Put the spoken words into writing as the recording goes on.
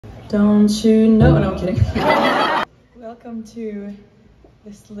Don't you know? No, I'm kidding. Welcome to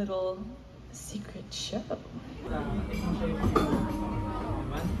this little secret show.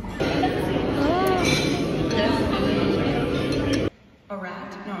 A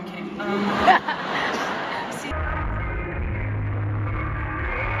rat? No, I'm kidding.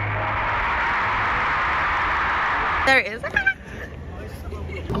 There it is.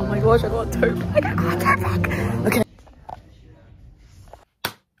 Oh my gosh, I got toe back. I got toe back. Okay.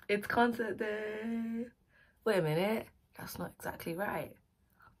 It's concert day. Wait a minute. That's not exactly right.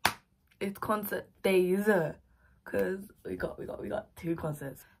 It's concert days. Cause we got 2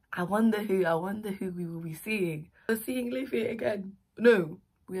 concerts. I wonder who we will be seeing. We're seeing Laufey again. No,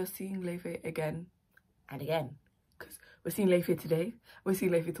 we are seeing Laufey again and again. Cause we're seeing Laufey today. We're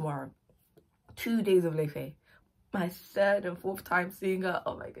seeing Laufey tomorrow. 2 days of Laufey. My 3rd and 4th time seeing her.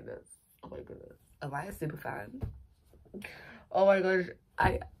 Oh my goodness. Oh my goodness. Am I a super fan? Oh my gosh.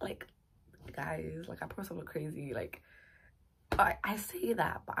 Guys, like I promise I'm not crazy. Like I say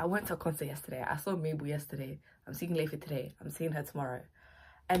that, but I went to a concert yesterday. I saw Mabel yesterday. I'm seeing Laufey today. I'm seeing her tomorrow.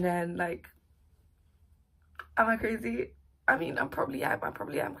 And then like, am I crazy? I mean, I probably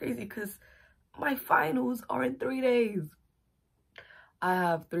am crazy because my finals are in 3 days. I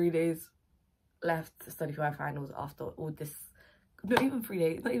have 3 days left to study for my finals after all this. Not even 3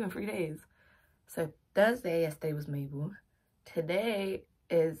 days. So Thursday, yesterday was Mabel. Today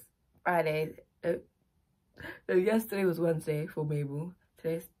is Friday. No, yesterday was Wednesday for Mabel.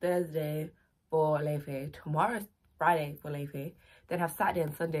 Today's Thursday for Laufey. Tomorrow's Friday for Laufey. Then have Saturday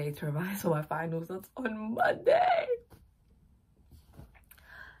and Sunday to revise for my finals. That's on Monday.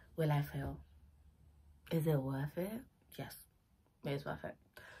 Will I fail? Is it worth it? Yes, it is worth it.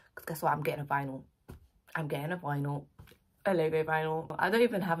 Because guess what? I'm getting a vinyl. I'm getting a vinyl. A Laufey vinyl. I don't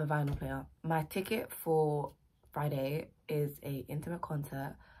even have a vinyl player. My ticket for Friday is a intimate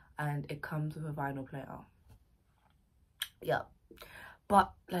concert and it comes with a vinyl player. Yeah.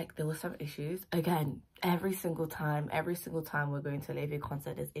 But like there were some issues. Again, every single time we're going to a Laufey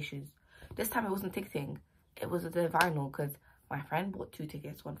concert, there's issues. This time it wasn't ticketing. It was the vinyl because my friend bought 2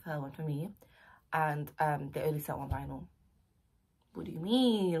 tickets, one for her, one for me. And they only sent 1 vinyl. What do you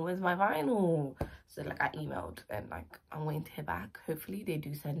mean? Where's my vinyl? So like I emailed and like I'm waiting to hear back. Hopefully they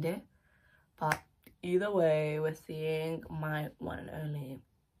do send it. But either way, we're seeing my one and only,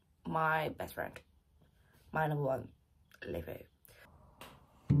 my best friend, my number 1, Laufey.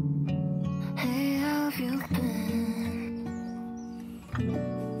 Hey, how have you been?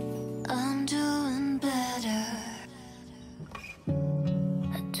 I'm doing better.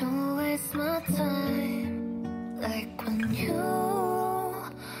 I don't waste my time like when you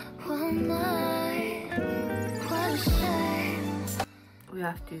were mine. What a shame. We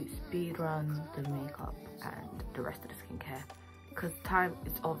have to speed run the makeup and the rest of the skincare because time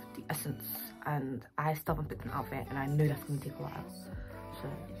is of the essence and I still haven't picked an outfit and I know that's going to take a while. So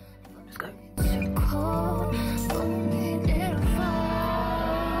let's go.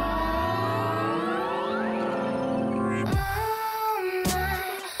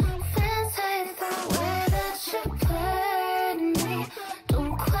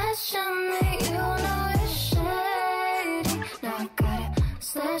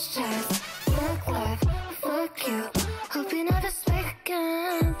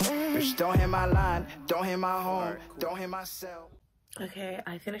 Don't hit my line, don't hit my home, don't hit my cell. Okay,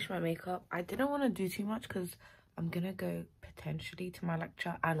 I finished my makeup. I didn't want to do too much because I'm gonna go potentially to my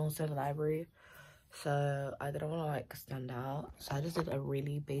lecture and also the library, so I didn't want to like stand out, so I just did a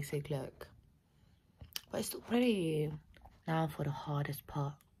really basic look, but it's still pretty. Now for the hardest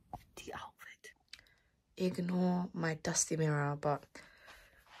part, the outfit. Ignore my dusty mirror, but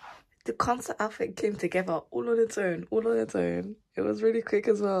the concert outfit came together all on its own. It was really quick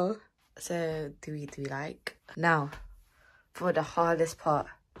as well. So do we like? Now for the hardest part,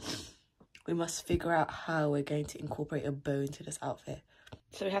 we must figure out how we're going to incorporate a bow into this outfit.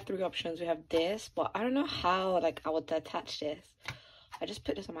 So we have 3 options. We have this, but I don't know how like I would attach this. I just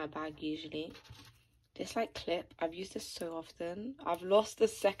put this on my bag usually. This like clip, I've used this so often. I've lost the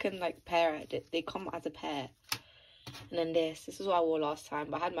second like pair. They come as a pair. And then this is what I wore last time,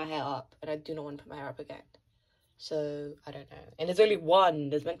 but I had my hair up and I do not want to put my hair up again. So I don't know. And there's only one.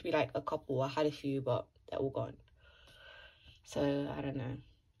 There's meant to be like a couple. I had a few, but they're all gone. So I don't know.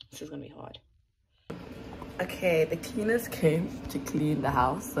 This is gonna be hard. Okay, the cleaners came to clean the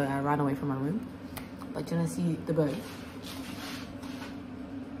house, so I ran away from my room. But do you wanna see the bow?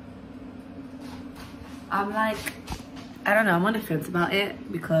 I'm like, I don't know, I'm on the fence about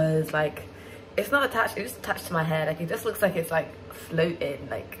it because like it's not attached, it's just attached to my hair. Like it just looks like it's like floating,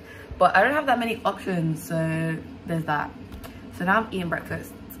 like, but I don't have that many options, so there's that. So now I'm eating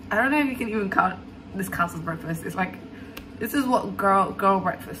breakfast I don't know if you can even count this counts as breakfast. It's like, this is what girl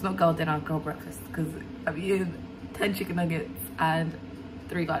breakfast, not girl dinner, girl breakfast. Because I'm eating 10 chicken nuggets and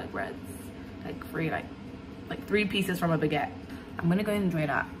 3 garlic breads. Like 3 pieces from a baguette. I'm gonna go and enjoy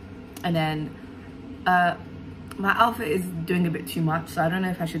that. And then my outfit is doing a bit too much, so I don't know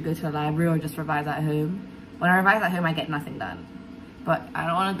if I should go to the library or just revise at home. When I revise at home, I get nothing done. But I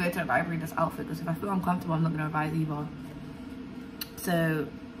don't want to go to the library in this outfit because if I feel uncomfortable, I'm not gonna revise either. So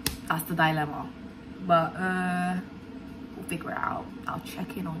that's the dilemma. But we'll figure it out. I'll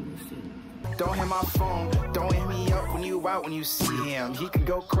check in on you soon. Don't hit my phone, don't hit me up when you out when you see him. He can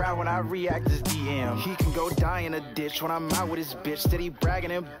go cry when I react to DM. He can go die in a ditch when I'm out with his bitch. Steady bragging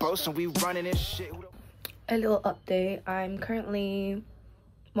and boasting, we running this shit. A little update. I'm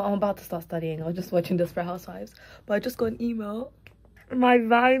about to start studying. I was just watching Desperate Housewives, but I just got an email. My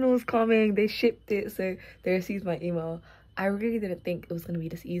vinyl's coming. They shipped it, so they received my email. I really didn't think it was gonna be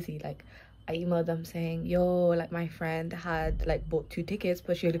this easy. Like, I emailed them saying, yo, like my friend had like bought 2 tickets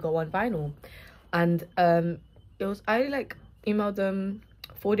but she only got 1 vinyl, and I like emailed them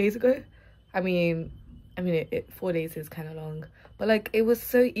 4 days ago. I mean 4 days is kind of long, but like it was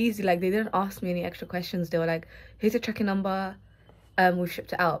so easy. Like, they didn't ask me any extra questions. They were like, here's your tracking number, we've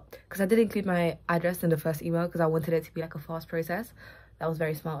shipped it out. Because I did include my address in the first email because I wanted it to be like a fast process. That was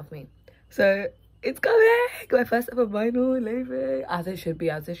very smart of me. So it's coming, my first ever vinyl, Laufey, as it should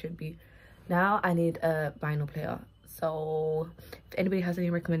be. Now I need a vinyl player, so if anybody has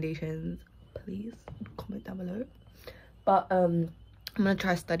any recommendations, please comment down below. But I'm gonna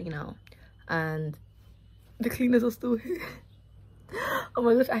try study now, and the cleaners are still here. Oh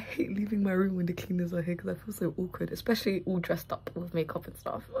my gosh, I hate leaving my room when the cleaners are here because I feel so awkward, especially all dressed up with makeup and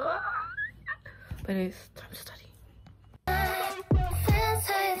stuff. But anyways, time to study.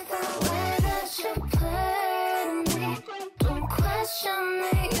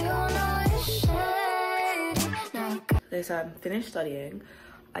 So I'm finished studying.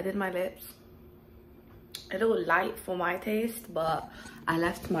 I did my lips. A little light for my taste, but I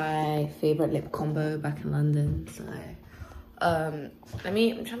left my favorite lip combo back in London. So I'm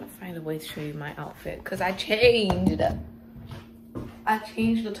trying to find a way to show you my outfit because I changed the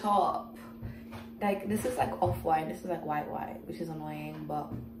top. Like, this is like off-white, this is like white, which is annoying,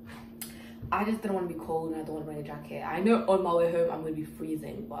 but I just didn't want to be cold and I don't want to wear a jacket. I know on my way home I'm going to be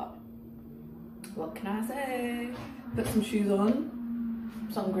freezing, but what can I say? Put some shoes on,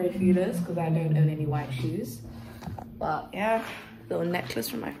 some grey feelers because I don't own any white shoes. But yeah, little necklace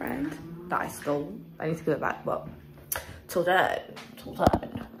from my friend that I stole. I need to give it back, but till then.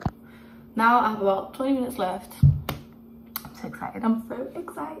 Now I have about 20 minutes left. I'm so excited, I'm so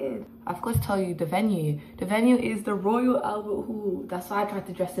excited. I forgot to tell you the venue. The venue is the Royal Albert Hall. That's why I tried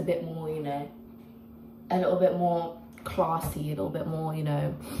to dress a bit more, you know, a little bit more classy, a little bit more, you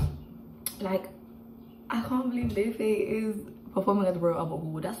know, like, I can't believe Laufey is performing at the Royal Albert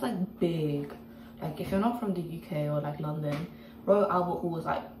Hall. That's like big. Like, if you're not from the UK or like London, Royal Albert Hall is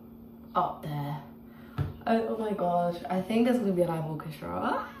like up there. Oh my gosh, I think there's gonna be a live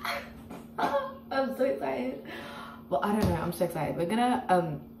orchestra. I'm so excited. Well, I don't know, I'm so excited. We're gonna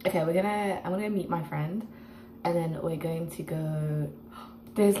I'm gonna meet my friend, and then we're going to go.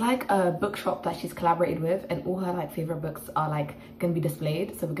 There's like a bookshop that she's collaborated with, and all her like favorite books are like gonna be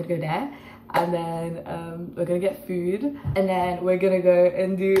displayed, so we're gonna go there. And then we're gonna get food, and then we're gonna go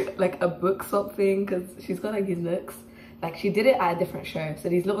and do like a book swap thing because she's got like these nooks. Like, she did it at a different show, so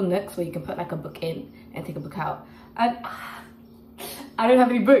these little nooks where you can put like a book in and take a book out. And I don't have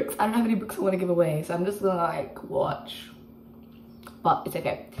any books. I want to give away, so I'm just gonna like watch, but it's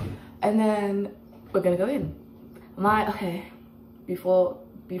okay. And then we're gonna go in. Okay,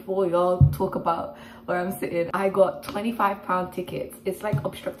 before y'all talk about where I'm sitting, I got £25 tickets. It's like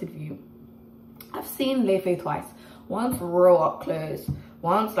obstructed view. I've seen Laufey twice. Once real up close,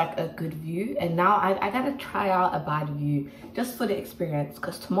 once like a good view, and now I gotta try out a bad view just for the experience,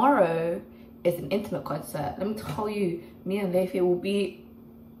 because tomorrow is an intimate concert. Let me tell you, me and Laufey will be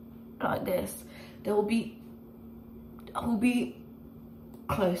like this. I'll be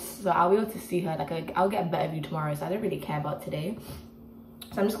close, so I'll be able to see her. Like, I'll get a better view tomorrow, so I don't really care about today.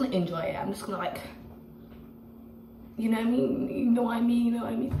 So I'm just gonna enjoy it. I'm just gonna like, you know what I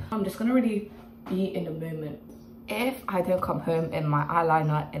mean? I'm just gonna really be in the moment. If I don't come home and my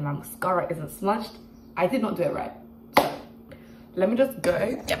eyeliner and my mascara isn't smudged, I did not do it right. So let me just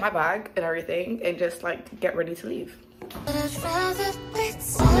go get my bag and everything and just like get ready to leave.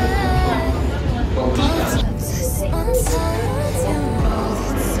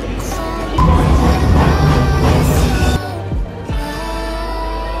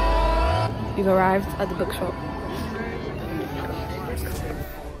 We've arrived at the bookshop.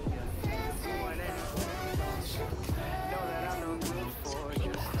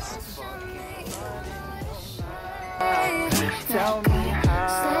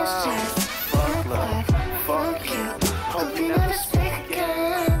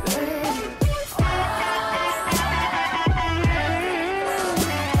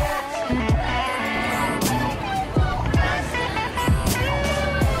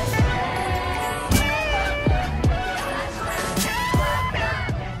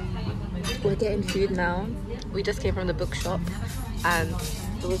 we're getting food now. We just came from the bookshop and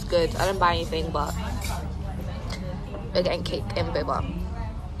it was good. I didn't buy anything, but we're getting cake and boba.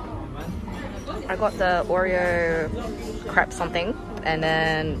 I got the Oreo crepe something and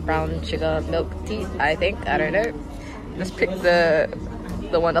then brown sugar milk tea, I think. I don't know. Just pick the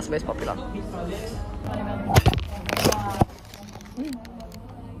one that's most popular.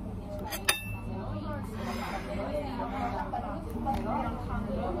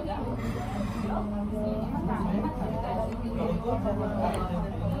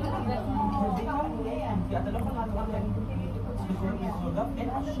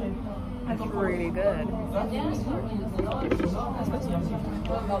 That's really good.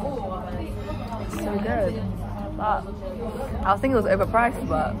 It's so good. But I was thinking it was overpriced,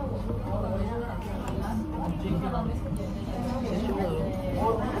 but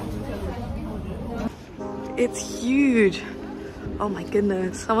it's huge. Oh my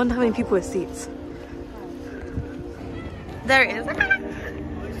goodness. I wonder how many people with seats. There it is.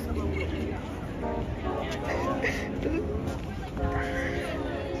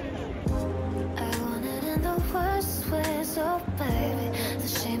 So baby, it's a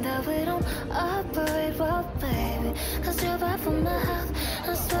shame that we don't operate well, baby. Cause you're back from my house,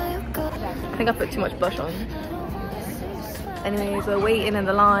 I swear you go. I think I put too much blush on. Anyways, we're waiting in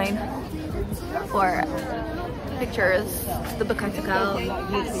the line for pictures. The book I took out.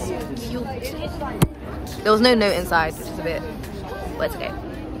 It's cute. There was no note inside, which is a bit, but it's okay.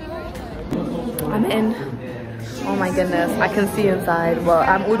 I'm in. Oh my goodness, I can see inside. Well,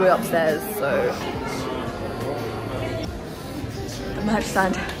 I'm all the way upstairs, so. Merch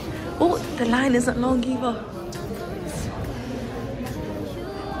stand. Oh, the line isn't long either.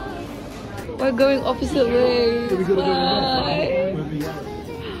 We're going opposite ways. Bye.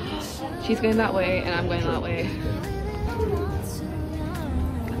 She's going that way and I'm going that way.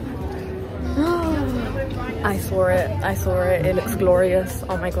 I saw it. I saw it. It looks glorious.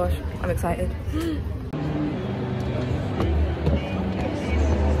 Oh my gosh, I'm excited.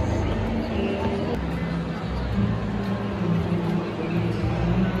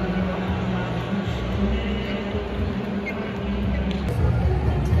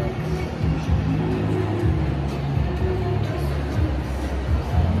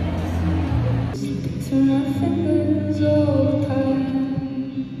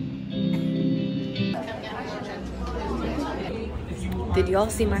 Did y'all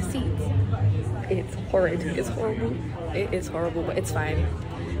see my seats? It's horrid. It's horrible. It is horrible, but it's fine.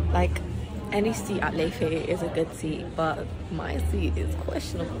 Like, any seat at Laufey is a good seat, but my seat is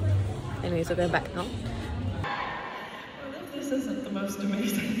questionable. Anyways, we're going back now. This isn't the most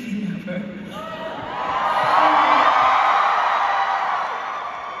amazing thing ever.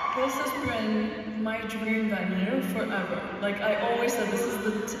 This has been my dream venue forever. Like, I always said this is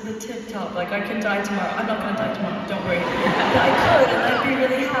the tip top. Like, I can die tomorrow. I'm not gonna die tomorrow, don't worry. But I could, and I'd be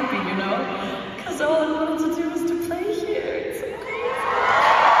really happy, you know? Because all I wanted to do was to play here. It's so crazy.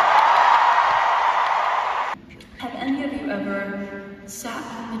 Have any of you ever sat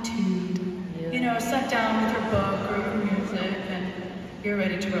on the tube? Yeah. You know, sat down with your book or your music, and you're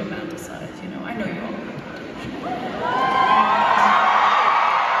ready to romanticize, you know? I know you all have.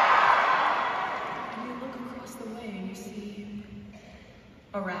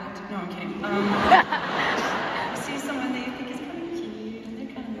 A rat? No, I'm kidding. You see someone that you think is kind of cute, and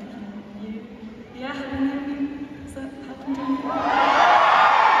they're kind of looking at you. Yeah, have any of you? Has that happened to you?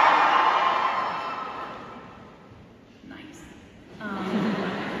 Nice.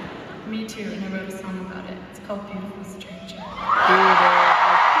 Me too, and I wrote a song about it. It's called Beautiful Stranger.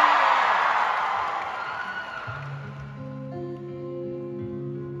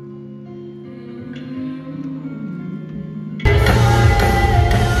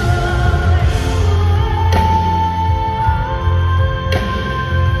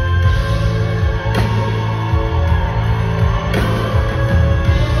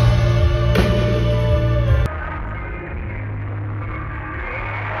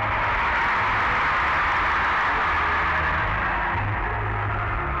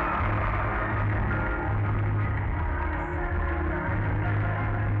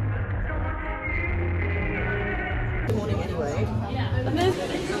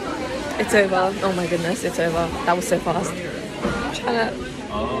 It's over. Oh my goodness, it's over. That was so fast. I'm trying to...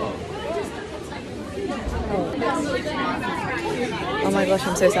 Oh my gosh,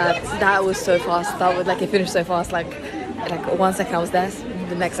 I'm so sad. That was so fast. That was like, it finished so fast. Like 1 second I was there,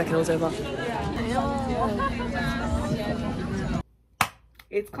 the next second it was over.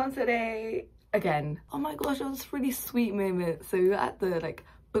 It's concert day again. Oh my gosh, it was a really sweet moment. So we were at the like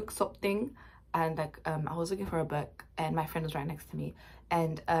bookshop thing, and like I was looking for a book and my friend was right next to me,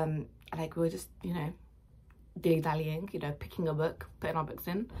 and like we were just, you know, dilly-dallying, you know, picking a book, putting our books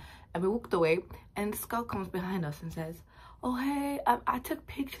in, and we walked away, and this girl comes behind us and says, oh hey, I took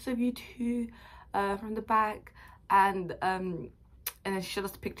pictures of you too from the back, and then she showed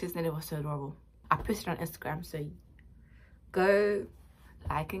us the pictures, and it was so adorable. I posted on Instagram, so go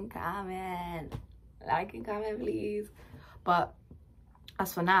like and comment please. But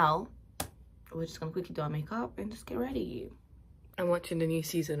as for now, we're just gonna quickly do our makeup and just get ready. I'm watching the new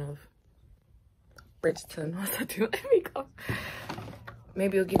season of Bridgerton whilst I do my makeup.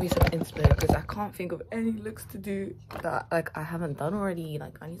 Maybe it'll give me some inspo, because I can't think of any looks to do that like I haven't done already.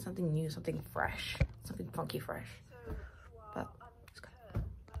 Like I need something new, something fresh, something funky fresh. But it's good.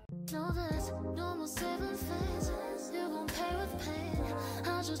 No, there's no more saving face. You gon' pay with pain.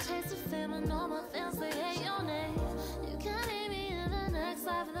 How'd you taste of fame and all my fans, they hate your name. You can't hate me in the next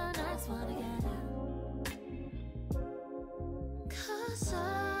life and the next one again. 'Cause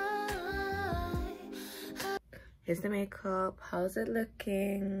Here's the makeup. How's it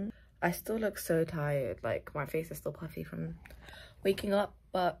looking? I still look so tired. Like my face is still puffy from waking up,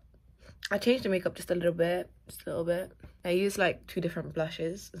 but I changed the makeup just a little bit. I used like 2 different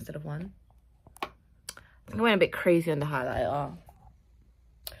blushes instead of 1. I went a bit crazy on the highlighter,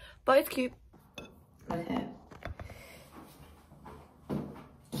 but it's cute. Okay.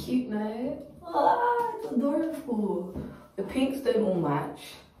 Cute, no? Ah, it's adorable. The pinks don't all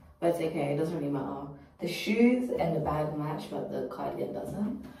match, but it's okay. It doesn't really matter. The shoes and the bag match, but the cardigan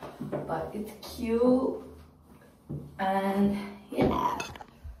doesn't. But it's cute. And yeah,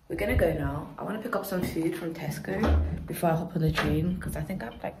 we're gonna go now. I want to pick up some food from Tesco before I hop on the train, because I think I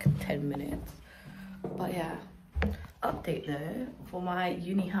have like 10 minutes. But yeah, update though, for my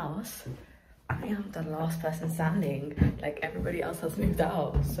uni house, I am the last person standing. Like everybody else has moved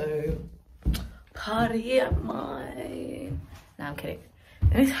out, so party at mine. Nah, I'm kidding.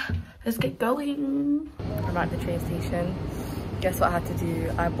 Anyways, let's get going. I'm at the train station. Guess what I had to do?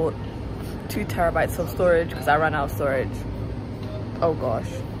 I bought 2 terabytes of storage because I ran out of storage. Oh gosh.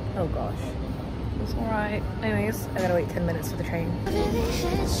 It's alright. Anyways, I gotta wait 10 minutes for the train. I really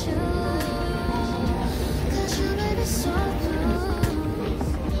hate you, 'cause you made me so blue.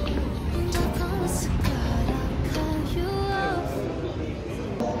 And I promise to God I'll cut you off.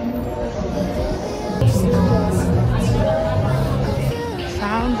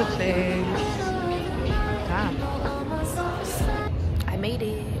 Found the place. Damn. I made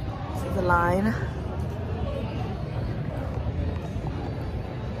it. This is the line.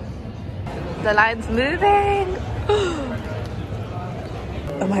 The line's moving.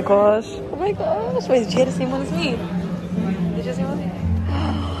 Oh my gosh. Wait, did you hear the same one as me? Did you see one?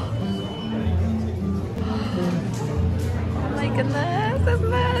 Oh my goodness, that's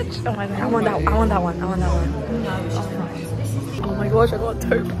match. Oh my god, I want that one. Oh my gosh, I got a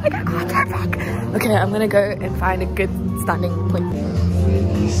tote bag. Okay, I'm gonna go and find a good standing point.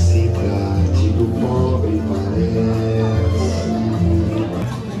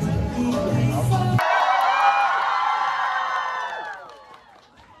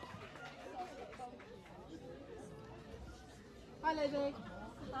 Hi, Laufey.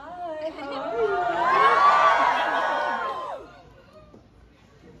 Hi, how are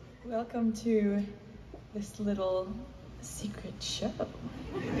you? Welcome to this little secret show.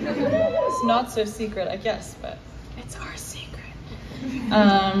 It's not so secret, I guess, but it's our secret.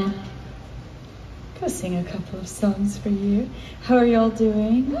 Gonna sing a couple of songs for you. How are y'all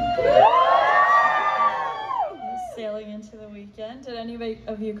doing? Sailing into the weekend. Did any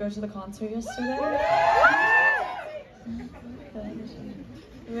of you go to the concert yesterday?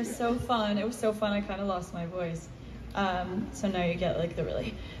 It was so fun. I kind of lost my voice. So now you get like the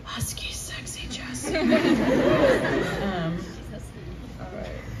really husky, sexy Jess. All right.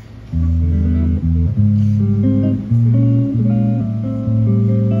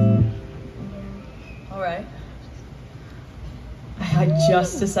 All right. I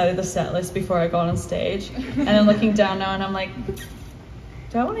just decided the set list before I got on stage, and I'm looking down now, and I'm like,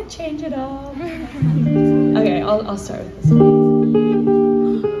 do I want to change it up? Okay, I'll start with this one.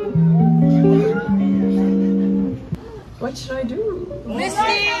 What should I do?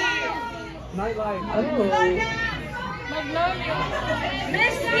 Misty! Nightlife. Oh. Magnolia!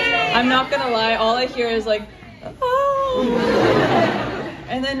 Misty! I'm not gonna lie, all I hear is like, oh.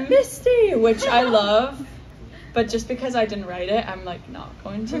 And then Misty, which I love, but just because I didn't write it, I'm like not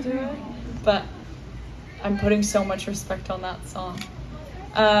going to do it. But I'm putting so much respect on that song.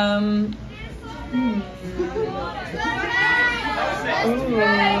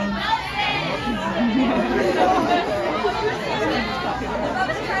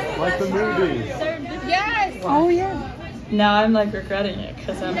 Like the movie. Yes! Oh, yeah. Now I'm like regretting it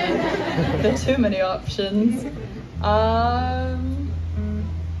because I'm like, there are too many options.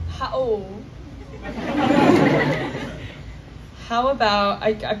 How about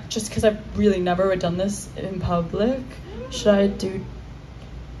I just because I've really never done this in public, should I do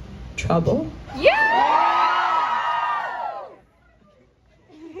trouble? Yeah!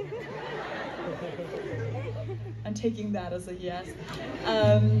 I'm taking that as a yes.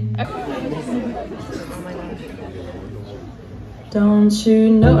 Don't you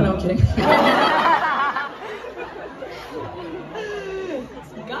know? No, I'm kidding.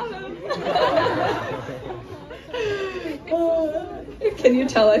 Got him. Can you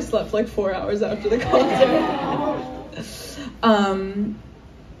tell I slept like 4 hours after the concert?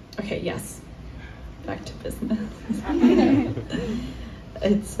 Okay, yes. Back to business.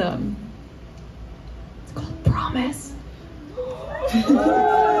 It's called Promise.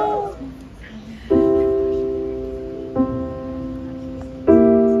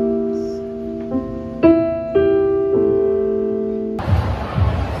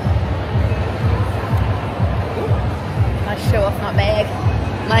 Show off my bag,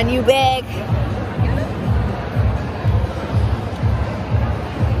 my new bag.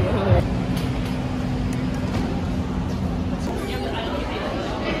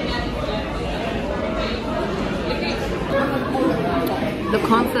 The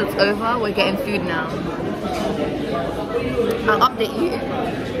concert's over, we're getting food now. I'll update you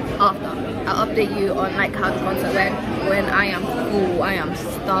after. I'll update you on like how the concert went when I am full. I am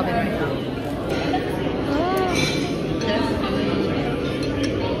starving right now.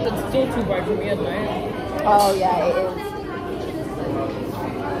 It's still too bright for me at night. Oh yeah, it is.